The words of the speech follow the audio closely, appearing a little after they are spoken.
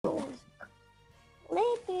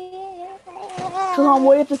So,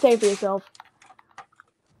 what do you have to say for yourself?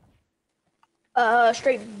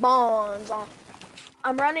 Straight bonds.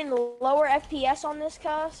 I'm running lower FPS on this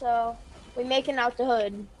car, so we're making out the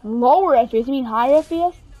hood. Lower FPS? You mean higher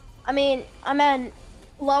FPS? I meant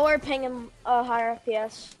lower ping and higher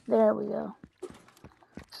FPS. There we go.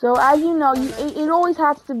 So, as you know, it always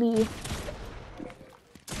has to be.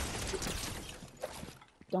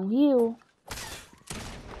 Don't heal.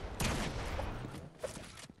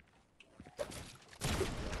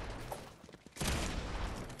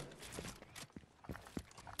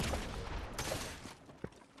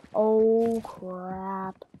 Oh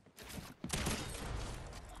crap.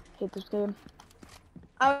 Hate this game.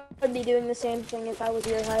 I would be doing the same thing if I was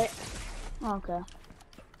your height. Okay.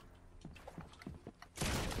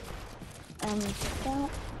 And that.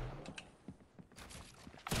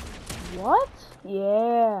 What?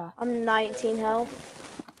 Yeah. I'm 19 health.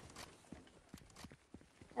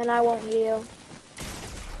 And I won't heal.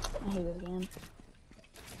 I hate this game.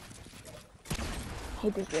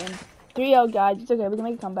 Hate this game. 3-0 guys, it's okay, we can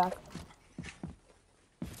make a comeback.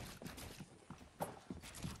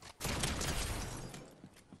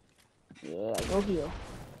 Yeah, go heal.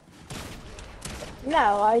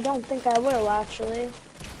 No, I don't think I will actually.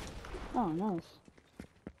 Oh, nice.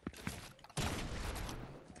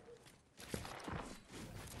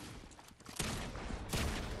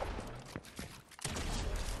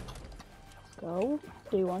 Let's go.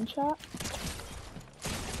 3-1 shot.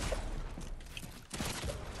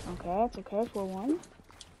 Okay, it's okay, 4-1.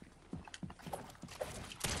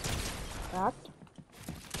 Cracked.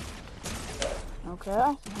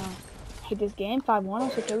 Okay, hate this game, 5-1,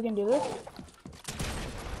 it's okay, we can do this.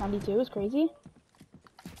 92 is crazy.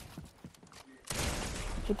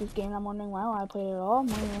 Hate this game, I'm wondering why I played it all.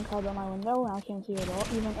 My name card on my window and I can't see it all,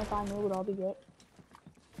 even if I knew it would all be great.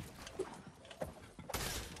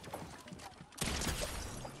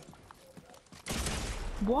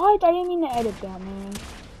 What? I didn't mean to edit that, man.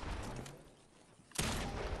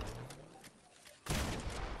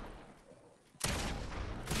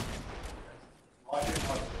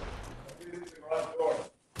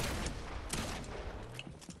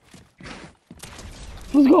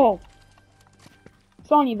 Let's go.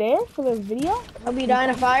 Son, you there for the video? I'll be dying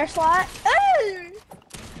a fire slot.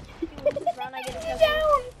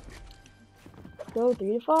 Down. Go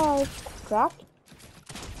 3-5. Cracked.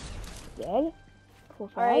 Dead.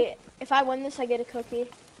 4-5. Alright, if I win this, I get a cookie.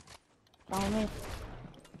 Follow me.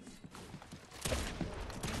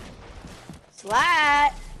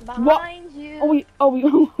 Slat behind you.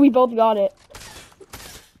 We both got it.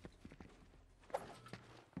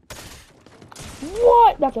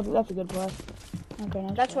 What? That's a good play. Okay,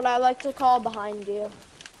 nice. That's what I like to call behind you.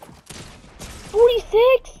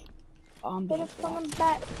 46. I'm coming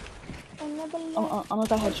back.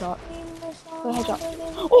 Unless I headshot.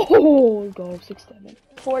 Oh, go 6-7.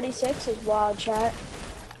 46 is wild, chat.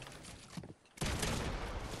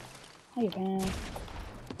 How you been?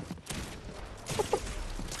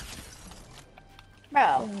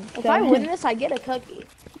 Bro, if I win this, I get a cookie.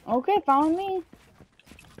 Okay, follow me.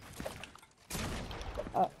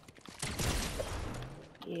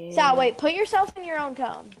 Yeah. Sal, wait, put yourself in your own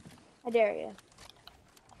cone. I dare you.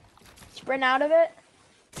 Sprint out of it.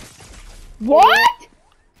 What?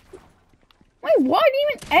 Wait, what? I didn't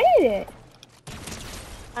even edit it.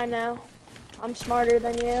 I know. I'm smarter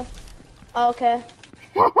than you. Okay.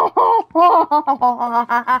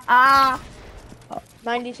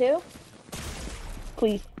 92?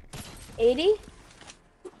 Please. 80?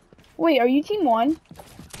 Wait, are you team 1?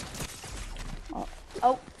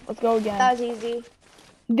 Oh. Let's go again. That was easy.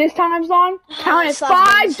 This time's on. Count it.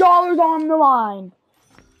 $5 on the line.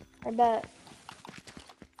 I bet.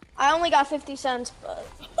 I only got 50 cents, but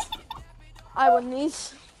I win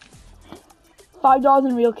these. $5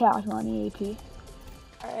 in real cash money, AP.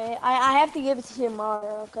 Alright, I have to give it to you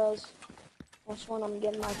tomorrow, because that's when I'm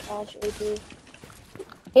getting my cash, AP.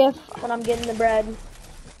 When I'm getting the bread.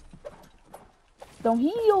 Don't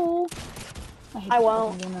heal. I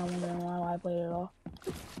won't. I'm wondering why I played it all.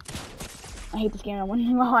 I hate this game. I'm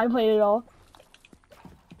wondering why I played it all.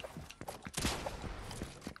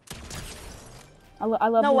 I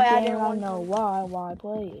love no this way, game. I didn't I know why I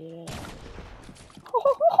play it.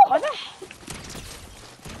 What the?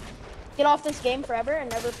 Get off this game forever and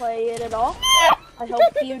never play it at all. I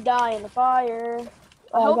hope you die in the fire.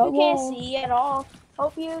 I hope you can't see at all.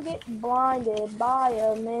 Hope you get blinded by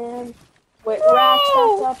a man with racks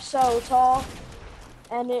stacked up so tall.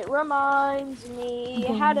 And it reminds me,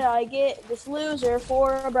 how did I get this loser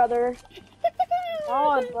for a brother?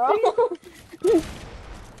 God, bro.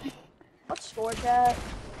 What score, chat?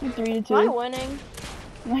 3-2. Am I winning?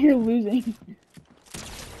 Now you're losing.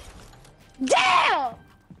 Damn!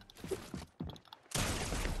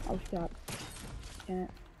 Oh, stop. Damn it.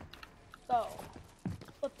 So,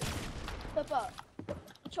 flip it. Flip up.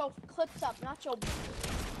 Get your clips up, not your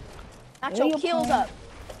kills up.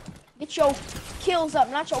 Get your kills up,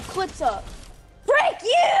 not your clips up. Break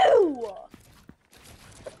you!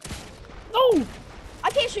 No! I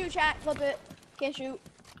can't shoot, chat. Flip it. Can't shoot.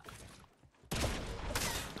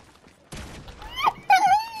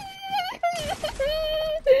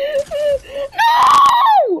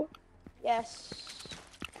 No! Yes.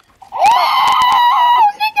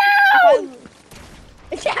 Oh, no!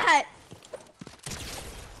 Chat!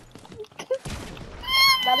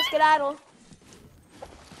 Gotta skedaddle.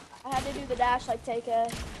 I had to do the dash like take a.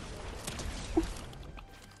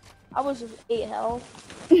 I was 8 health.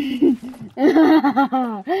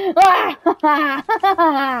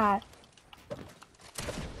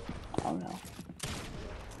 Oh no.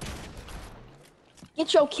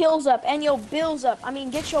 Get your kills up and your bills up. I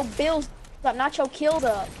mean, get your bills up, not your kills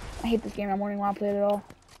up. I hate this game. I'm wondering why I play it at all.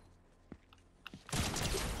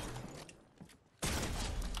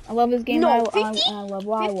 I love this game. No, I love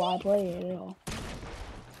why I play it at all.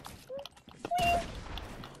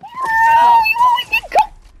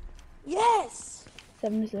 Yes.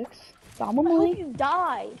 7 to 6. I hope you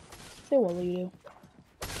die. Say what will you do?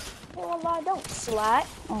 Well, I don't slat.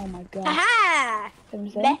 Oh my god. Aha!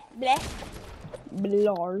 7 to Bleh, 7. bleh.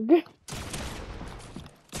 Blarg.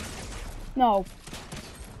 No.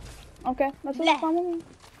 Okay, that's Bleh. fine with me.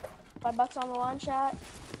 $5 on the line, chat.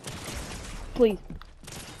 Please.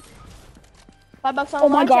 $5 on the Oh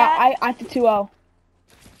my line, god, chat. I have to 2-0.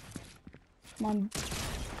 Come on.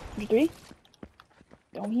 3.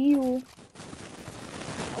 Don't heal.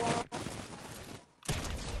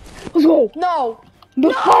 Let's go! No!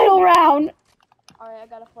 The final round! Alright, I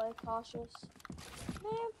gotta play cautious.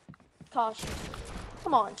 Man, cautious.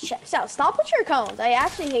 Come on, chat. Stop with your cones. I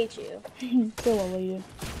actually hate you. Say what will you do?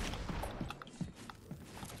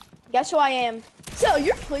 Guess who I am? So,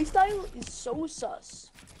 your playstyle is so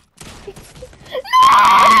sus.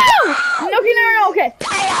 No, okay.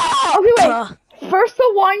 Okay, wait. First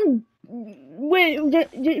the one. Wait,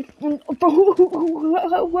 what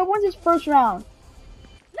was his first round?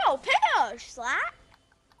 No, push, slap.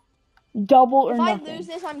 Double or If nothing. I lose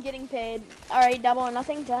this, I'm getting paid. Alright, double or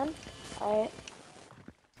nothing, 10. Alright.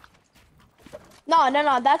 No.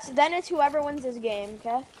 Then it's whoever wins this game,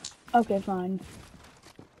 okay? Okay, fine.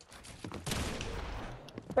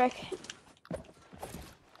 Frick.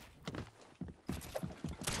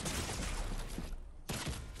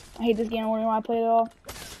 I hate this game. I don't know why I play it at all.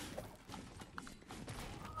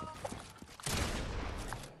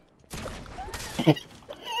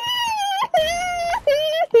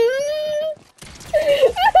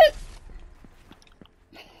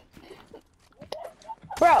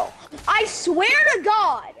 Bro, I swear to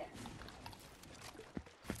God.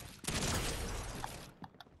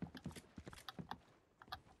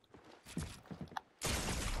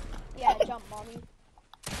 Yeah, jump, mommy.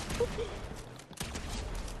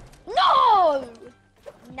 No!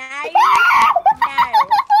 No! No!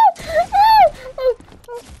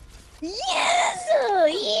 Yes!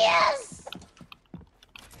 Yes!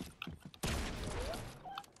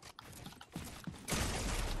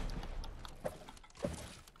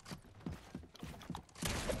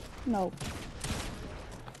 No.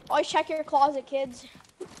 Always check your closet, kids.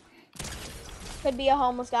 Could be a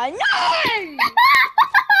homeless guy. No!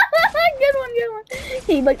 Good one.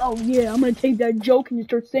 He's like, oh yeah, I'm gonna take that joke and just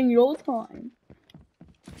start saying it all the time.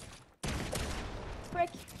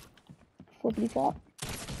 Frick. Flippity flop.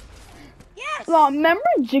 Yes! Oh, remember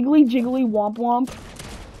Jiggly Womp Womp?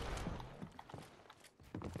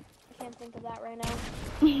 I can't think of that right now.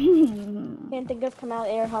 Can't think of come out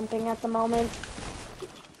air humping at the moment.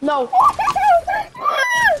 No.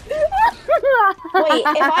 Wait,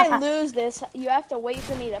 if I lose this, you have to wait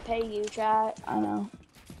for me to pay you, chat. I know.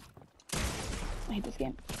 I hate this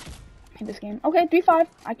game. Okay, 3-5.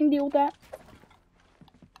 I can deal with that.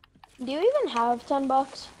 Do you even have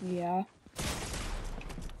 $10? Yeah.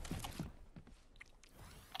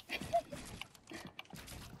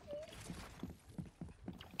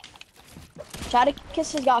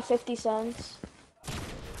 Chaticus has got 50 cents.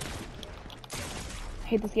 I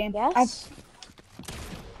hate this game. Yes? I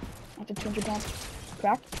have to 200 pounds.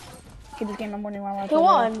 Crack. I hate this game. I'm wondering why I Who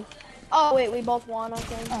won? Oh, wait, we both won, I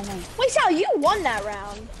think. Oh, nice. Wait, Sal, you won that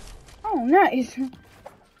round. Oh, nice.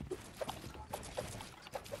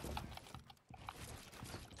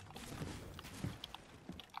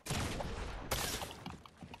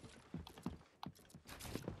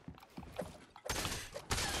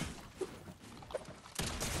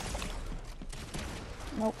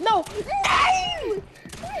 Nope. No! No!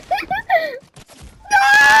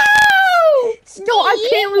 No, I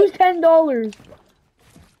can't lose $10.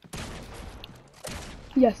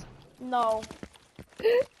 Yes. No.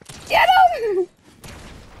 Get him!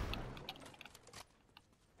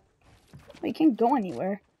 You can't go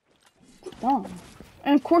anywhere. It's dumb.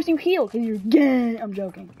 And of course you heal because you're gay. I'm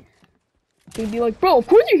joking. They'd be like, bro, of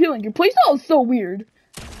course you're healing. Your playstyle is so weird.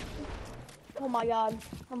 Oh my god.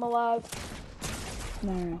 I'm alive.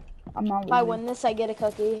 No. I'm not losing. If I win this, I get a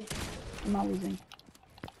cookie. I'm not losing.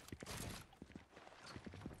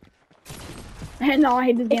 No, I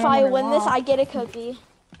hate this game. If I win this, I get a cookie.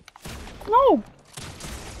 No!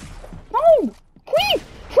 No! Please!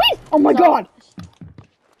 Please! Oh my No. god!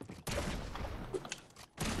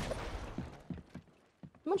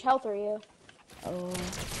 How much health are you? Oh,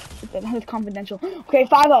 that is confidential. Okay,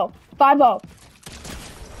 5-0. 5-0.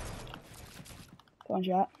 One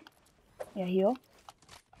shot. Yeah, heal.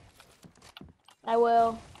 I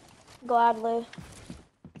will. Gladly.